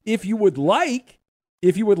suspension. If you would like,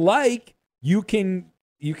 you can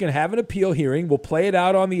you can have an appeal hearing. We'll play it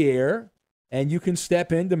out on the air, and you can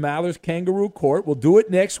step into Maller's kangaroo court. We'll do it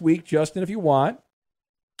next week, Justin, if you want.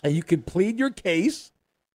 And you can plead your case,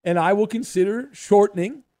 and I will consider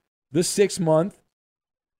shortening the 6-month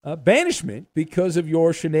banishment because of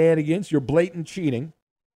your shenanigans, your blatant cheating.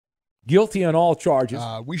 Guilty on all charges.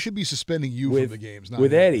 We should be suspending you from the games. Not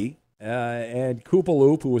with him. Eddie and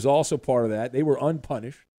Koopaloop, who was also part of that. They were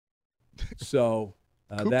unpunished. So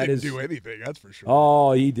Coop that didn't is do anything, that's for sure.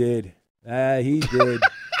 Oh, he did. He did.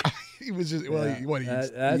 He was just, well, he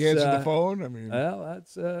answered the phone? I mean. Well,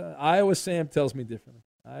 that's Iowa Sam tells me differently.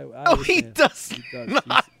 He does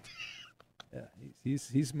not.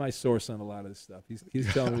 He's my source on a lot of this stuff.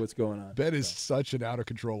 He's telling me what's going on. Ben is such an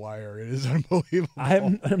out-of-control liar. It is unbelievable.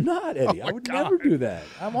 I'm not, Eddie. I would never do that.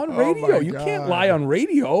 I'm on Oh, radio. my You God. can't lie on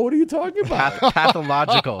radio. What are you talking about?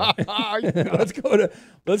 Pathological. Let's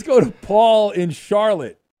go to Paul in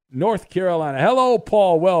Charlotte, North Carolina. Hello,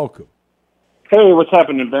 Paul. Welcome. Hey, what's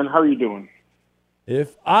happening, Ben? How are you doing?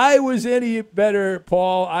 If I was any better,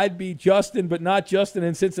 Paul, I'd be Justin, but not Justin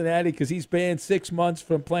in Cincinnati because he's banned 6 months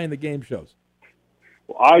from playing the game shows.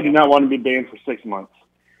 Well, I do not want to be banned for 6 months.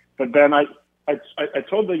 But, Ben, I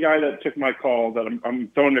told the guy that took my call that I'm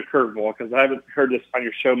throwing a curveball because I haven't heard this on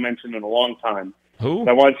your show mentioned in a long time. Who?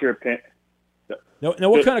 I want your opinion. Now,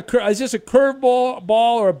 what kind of is this a curveball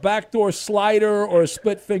or a backdoor slider or a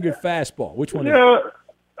split-fingered fastball? Which one? Yeah,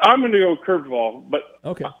 I'm going to go curveball, but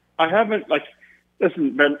okay. I haven't,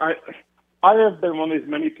 listen, Ben, I have been one of these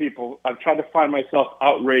many people. I've tried to find myself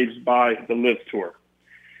outraged by the Live Tour.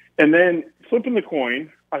 And then flipping the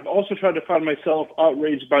coin, I've also tried to find myself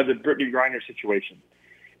outraged by the Brittany Griner situation.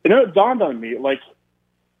 And then it dawned on me,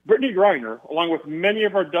 Brittany Griner, along with many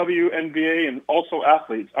of our WNBA and also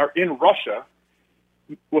athletes, are in Russia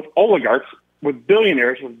with oligarchs, with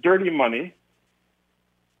billionaires, with dirty money,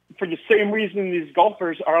 for the same reason these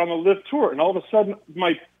golfers are on the Live Tour. And all of a sudden,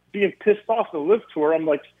 my being pissed off the Live Tour, I'm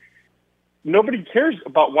like, nobody cares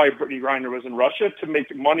about why Brittany Griner was in Russia to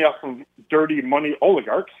make money off of dirty money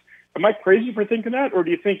oligarchs. Am I crazy for thinking that, or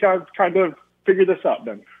do you think I've kind of figured this out,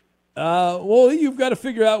 Ben? Well, you've got to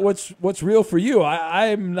figure out what's real for you.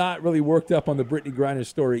 I'm not really worked up on the Brittany Griner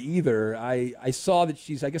story either. I saw that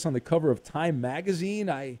she's, I guess, on the cover of Time magazine.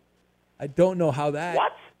 I don't know how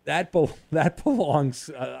that belongs.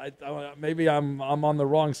 Maybe I'm on the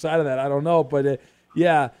wrong side of that. I don't know, but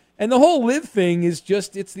yeah. And the whole Live thing is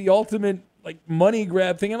just, it's the ultimate money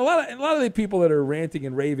grab thing. And a lot of the people that are ranting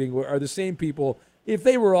and raving are the same people. If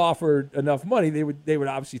they were offered enough money, they would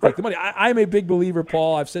obviously take the money. I'm a big believer,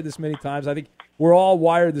 Paul. I've said this many times. I think we're all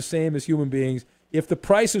wired the same as human beings. If the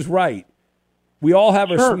price is right, we all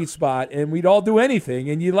have our sweet spot, and we'd all do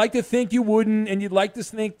anything. And you'd like to think you wouldn't, and you'd like to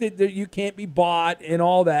think that you can't be bought and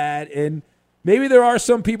all that. And maybe there are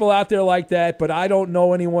some people out there like that, but I don't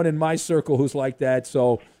know anyone in my circle who's like that.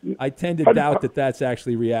 So I tend to doubt that that's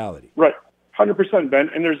actually reality. Right, 100%,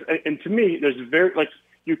 Ben. And to me, there's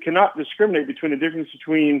you cannot discriminate between the difference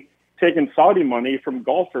between taking Saudi money from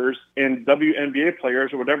golfers and WNBA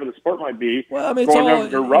players or whatever the sport might be. Well, I mean, going over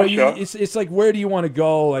to Russia. It's like, where do you want to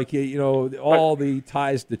go? All the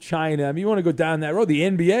ties to China. I mean, you want to go down that road. The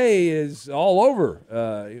NBA is all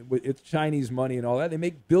over with its Chinese money and all that. They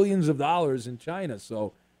make billions of dollars in China,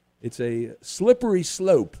 so it's a slippery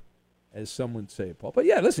slope, as some would say, Paul. But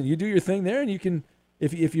yeah, listen, you do your thing there, and you can.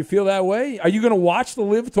 If you feel that way, are you going to watch the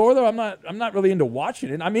Live Tour though? I'm not really into watching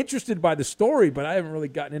it. I'm interested by the story, but I haven't really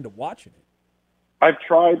gotten into watching it. I've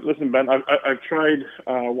tried. Listen, Ben, I've tried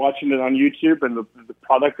watching it on YouTube, and the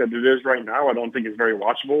product that it is right now, I don't think is very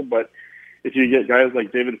watchable. But if you get guys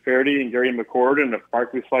like David Fairdy and Gary McCord, and if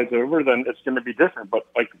Barkley slides over, then it's going to be different. But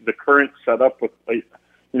the current setup with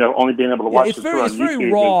only being able to watch it's very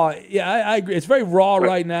raw. I agree. It's very raw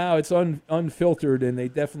right now. It's unfiltered, and they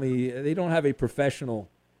don't have a professional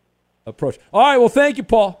approach. All right, well, thank you,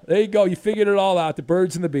 Paul. There you go. You figured it all out. The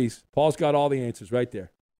birds and the bees. Paul's got all the answers right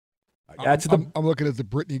there. I'm looking at the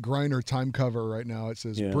Brittany Griner Time cover right now. It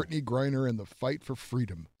says Brittany Griner and the fight for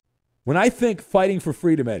freedom. When I think fighting for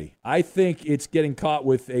freedom, Eddie, I think it's getting caught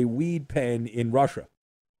with a weed pen in Russia.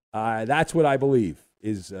 That's what I believe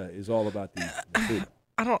is all about the freedom.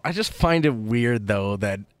 I just find it weird though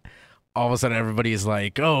that all of a sudden everybody is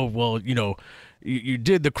like, oh well, you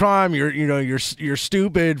did the crime, you're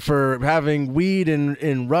stupid for having weed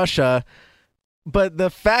in Russia, but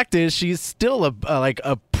the fact is she's still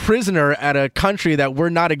a prisoner at a country that we're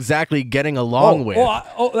not exactly getting along with.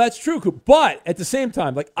 That's true, but at the same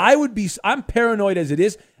time, I'm paranoid as it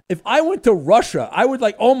is. If I went to Russia, I would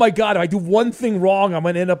oh my God, if I do one thing wrong, I'm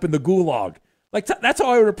going to end up in the gulag. Like that's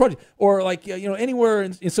how I would approach it. Or like anywhere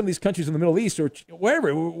in some of these countries in the Middle East or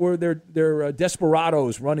wherever where they're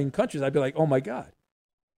desperados running countries, I'd be like, oh my God.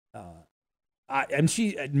 And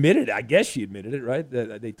she admitted, I guess she admitted it, right?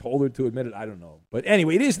 They told her to admit it. I don't know. But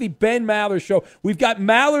anyway, it is the Ben Maller Show. We've got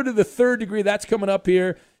Maller to the third degree. That's coming up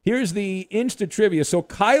here. Here's the Insta trivia. So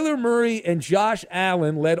Kyler Murray and Josh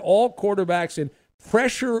Allen led all quarterbacks in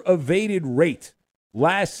pressure evaded rate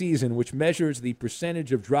last season, which measures the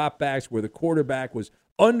percentage of dropbacks where the quarterback was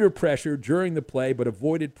under pressure during the play but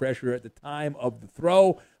avoided pressure at the time of the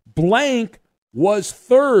throw. Blank was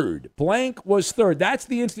third. Blank was third. That's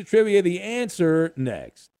the Insta trivia. The answer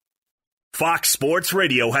next. Fox Sports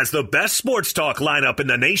Radio has the best sports talk lineup in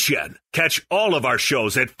the nation. Catch all of our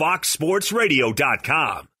shows at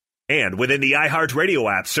foxsportsradio.com. And within the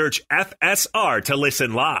iHeartRadio app, search FSR to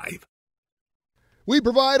listen live. We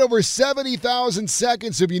provide over 70,000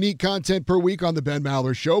 seconds of unique content per week on The Ben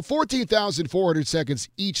Maller Show, 14,400 seconds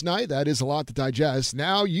each night. That is a lot to digest.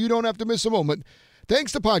 Now you don't have to miss a moment.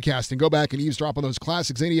 Thanks to podcasting. Go back and eavesdrop on those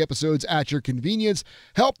classic zany episodes at your convenience.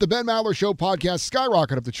 Help the Ben Maller Show podcast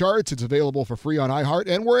skyrocket up the charts. It's available for free on iHeart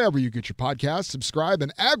and wherever you get your podcasts. Subscribe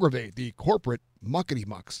and aggravate the corporate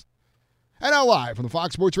muckety-mucks. And now live from the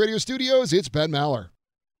Fox Sports Radio studios, it's Ben Maller.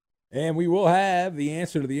 And we will have the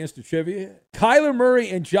answer to the Insta trivia. Kyler Murray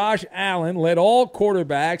and Josh Allen led all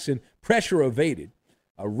quarterbacks in pressure evaded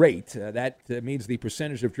rate. That means the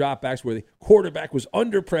percentage of dropbacks where the quarterback was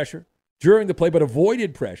under pressure during the play but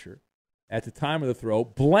avoided pressure at the time of the throw.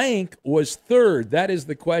 Blank was third. That is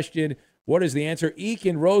the question. What is the answer? Eek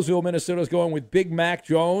in Roseville, Minnesota is going with Big Mac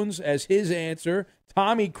Jones as his answer.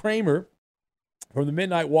 Tommy Kramer from the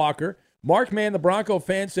Midnight Walker. Mark Mann, the Bronco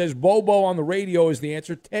fan, says Bobo on the radio is the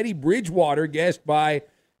answer. Teddy Bridgewater, guessed by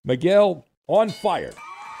Miguel on Fire.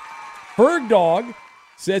 Ferg Dog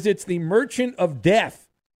says it's the Merchant of Death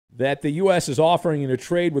that the U.S. is offering in a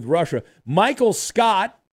trade with Russia. Michael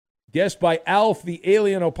Scott, guessed by Alf, the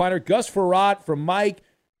Alien Opiner. Gus Farrat from Mike.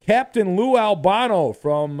 Captain Lou Albano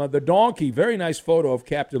from The Donkey. Very nice photo of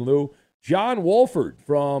Captain Lou. John Wolford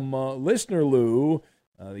from Listener Lou,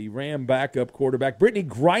 the Ram backup quarterback. Brittany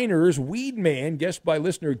Greiners, Weed Man, guessed by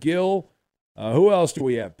listener Gil. Who else do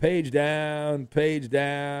we have? Page down.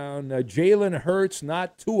 Jalen Hurts,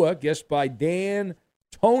 not Tua, guessed by Dan.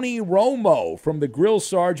 Tony Romo from the Grill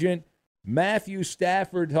Sergeant. Matthew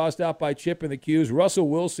Stafford, tossed out by Chip and the Q's. Russell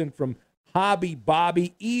Wilson from Hobby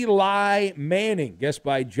Bobby. Eli Manning, guessed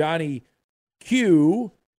by Johnny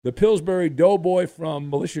Q. The Pillsbury Doughboy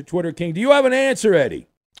from Militia Twitter King. Do you have an answer, Eddie?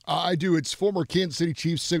 I do. It's former Kansas City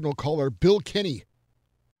Chiefs signal caller Bill Kenny.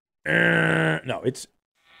 No, it's,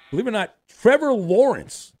 believe it or not, Trevor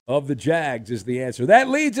Lawrence of the Jags is the answer. That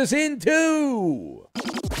leads us into...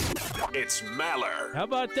 It's Maller. How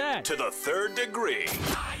about that? To the third degree.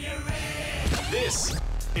 This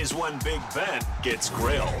is when Big Ben gets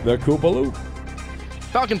grilled. The Koopaloo.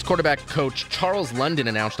 Falcons quarterback coach Charles London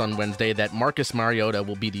announced on Wednesday that Marcus Mariota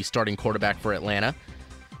will be the starting quarterback for Atlanta.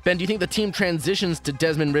 Ben, do you think the team transitions to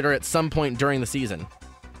Desmond Ridder at some point during the season?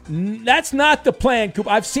 That's not the plan, Coop.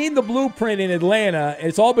 I've seen the blueprint in Atlanta, and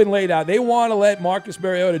it's all been laid out. They want to let Marcus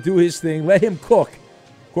Mariota do his thing, let him cook.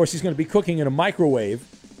 Of course, he's going to be cooking in a microwave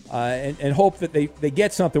and hope that they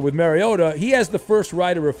get something with Mariota. He has the first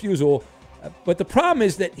right of refusal, but the problem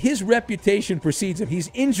is that his reputation precedes him. He's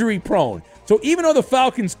injury-prone. So even though the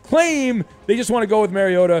Falcons claim they just want to go with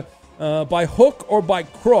Mariota, by hook or by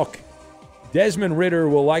crook, Desmond Ridder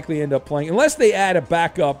will likely end up playing. Unless they add a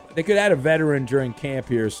backup, they could add a veteran during camp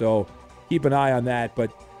here, so keep an eye on that.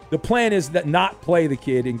 But the plan is that not play the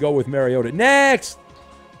kid and go with Mariota. Next!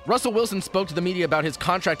 Russell Wilson spoke to the media about his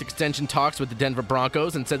contract extension talks with the Denver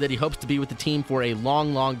Broncos and said that he hopes to be with the team for a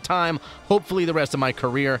long, long time, hopefully the rest of my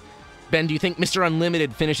career. Ben, do you think Mr.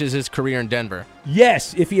 Unlimited finishes his career in Denver?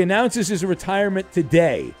 Yes, if he announces his retirement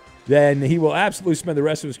today, then he will absolutely spend the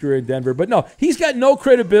rest of his career in Denver. But no, he's got no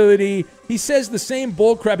credibility. He says the same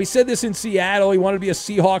bullcrap. He said this in Seattle. He wanted to be a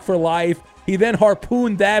Seahawk for life. He then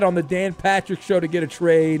harpooned that on the Dan Patrick Show to get a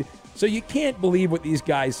trade. So you can't believe what these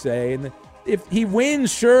guys say. And if he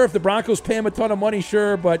wins, sure. If the Broncos pay him a ton of money,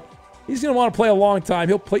 sure. But he's going to want to play a long time.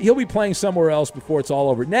 He'll be playing somewhere else before it's all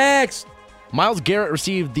over. Next! Myles Garrett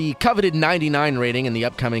received the coveted 99 rating in the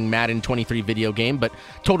upcoming Madden 23 video game, but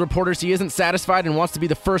told reporters he isn't satisfied and wants to be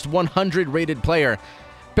the first 100 rated player.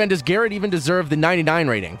 Ben, does Garrett even deserve the 99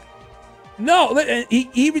 rating? No, he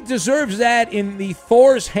even deserves that in the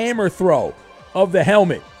Thor's hammer throw of the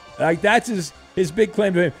helmet. Like, that's his big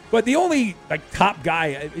claim to him. But the only top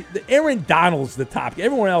guy, Aaron Donald's the top guy.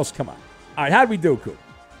 Everyone else, come on. All right, how do we do, Coop?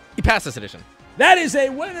 He passed this edition. That is a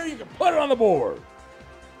winner. You can put it on the board.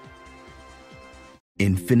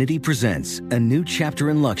 Infinity presents a new chapter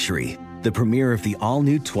in luxury, the premiere of the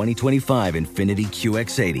all-new 2025 Infinity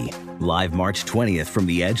QX80, live March 20th from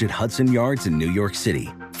the Edge at Hudson Yards in New York City,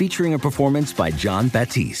 featuring a performance by John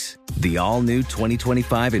Batiste. The all-new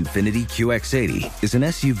 2025 Infinity QX80 is an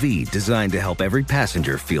SUV designed to help every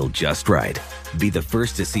passenger feel just right. Be the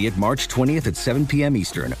first to see it March 20th at 7 p.m.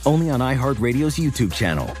 Eastern, only on iHeartRadio's YouTube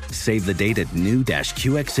channel. Save the date at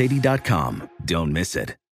new-QX80.com. Don't miss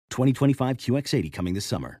it. 2025 QX80 coming this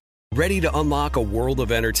summer. Ready to unlock a world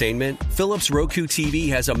of entertainment? Philips Roku TV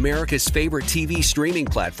has America's favorite TV streaming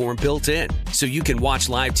platform built in. So you can watch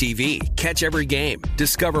live TV, catch every game,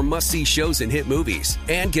 discover must-see shows and hit movies,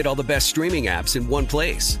 and get all the best streaming apps in one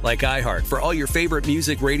place. Like iHeart for all your favorite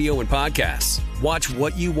music, radio, and podcasts. Watch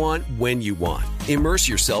what you want, when you want. Immerse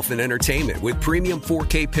yourself in entertainment with premium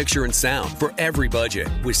 4K picture and sound for every budget,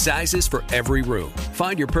 with sizes for every room.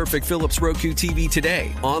 Find your perfect Philips Roku TV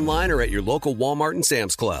today, online or at your local Walmart and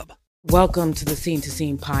Sam's Club. Welcome to the Scene to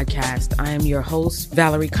Scene podcast. I am your host,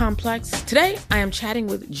 Valerie Complex. Today, I am chatting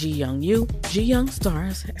with Ji Young Yu. Ji Young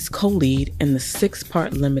stars as co-lead in the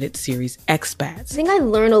 6-part limited series Expats. I think I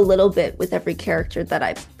learn a little bit with every character that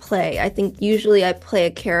I play. I think usually I play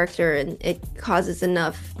a character and it causes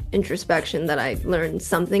enough introspection that I learn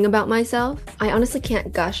something about myself. I honestly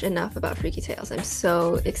can't gush enough about Freaky Tales. I'm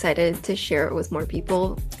so excited to share it with more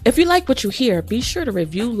people. If you like what you hear, be sure to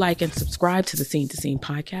review, like, and subscribe to the Scene to Scene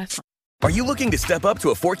podcast. Are you looking to step up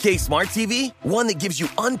to a 4K smart TV? One that gives you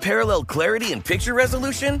unparalleled clarity and picture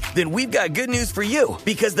resolution? Then we've got good news for you,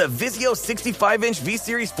 because the Vizio 65-inch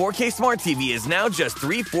V-Series 4K smart TV is now just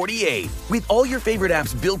 $348. With all your favorite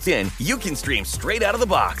apps built in, you can stream straight out of the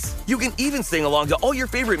box. You can even sing along to all your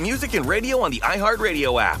favorite music and radio on the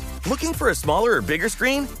iHeartRadio app. Looking for a smaller or bigger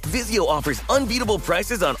screen? Vizio offers unbeatable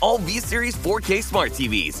prices on all V-Series 4K smart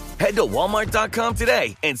TVs. Head to Walmart.com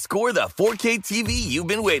today and score the 4K TV you've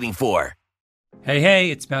been waiting for. Hey,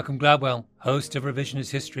 it's Malcolm Gladwell, host of Revisionist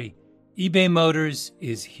History. eBay Motors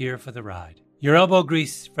is here for the ride. Your elbow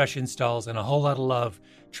grease, fresh installs, and a whole lot of love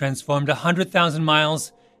transformed 100,000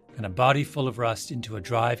 miles and a body full of rust into a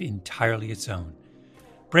drive entirely its own.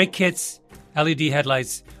 Brake kits, LED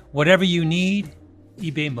headlights, whatever you need,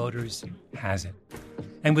 eBay Motors has it.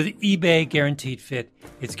 And with eBay Guaranteed Fit,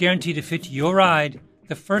 it's guaranteed to fit your ride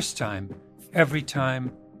the first time, every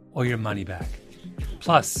time, or your money back.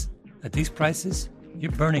 Plus, at these prices,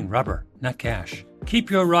 you're burning rubber, not cash. Keep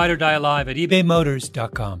your ride or die alive at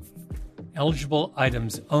ebaymotors.com. Eligible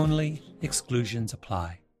items only. Exclusions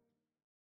apply.